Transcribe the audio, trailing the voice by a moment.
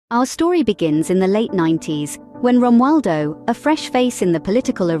Our story begins in the late 90s, when Romualdo, a fresh face in the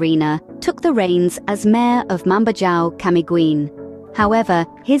political arena, took the reins as mayor of Mambayao, Camiguin. However,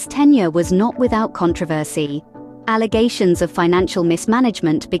 his tenure was not without controversy. Allegations of financial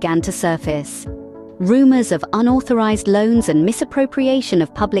mismanagement began to surface. Rumors of unauthorized loans and misappropriation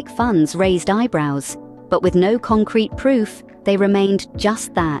of public funds raised eyebrows, but with no concrete proof, they remained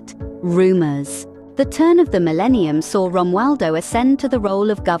just that, rumors. The turn of the millennium saw Romualdo ascend to the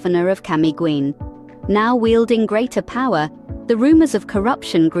role of governor of Camiguin. Now wielding greater power, the rumors of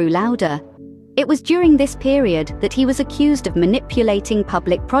corruption grew louder. It was during this period that he was accused of manipulating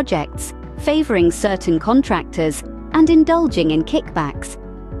public projects, favoring certain contractors, and indulging in kickbacks.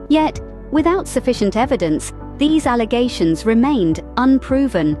 Yet, without sufficient evidence, these allegations remained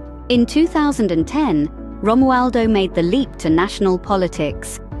unproven. In 2010, Romualdo made the leap to national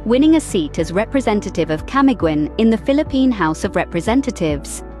politics, winning a seat as representative of Camiguin in the Philippine House of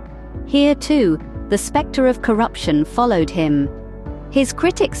Representatives. Here too, the specter of corruption followed him. His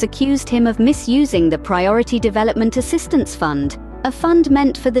critics accused him of misusing the Priority Development Assistance Fund, a fund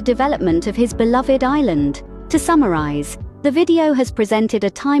meant for the development of his beloved island. To summarize, the video has presented a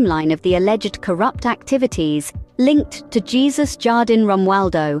timeline of the alleged corrupt activities linked to Jardin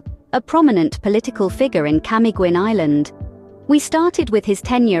Romualdo, a prominent political figure in Camiguin Island. We started with his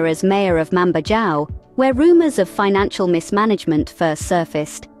tenure as mayor of Mambayao, where rumors of financial mismanagement first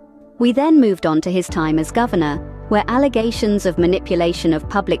surfaced. We then moved on to his time as governor, where allegations of manipulation of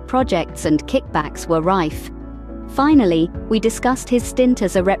public projects and kickbacks were rife. Finally, we discussed his stint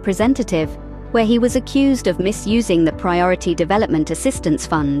as a representative, where he was accused of misusing the Priority Development Assistance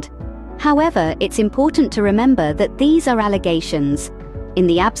Fund. However, it's important to remember that these are allegations. In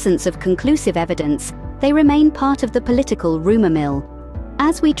the absence of conclusive evidence, they remain part of the political rumor mill.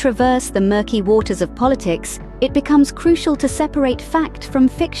 As we traverse the murky waters of politics, it becomes crucial to separate fact from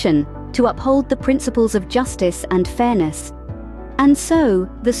fiction, to uphold the principles of justice and fairness. And so,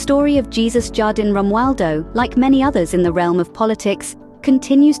 the story of Jardin Romualdo, like many others in the realm of politics,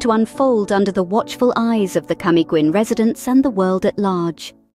 continues to unfold under the watchful eyes of the Camiguin residents and the world at large.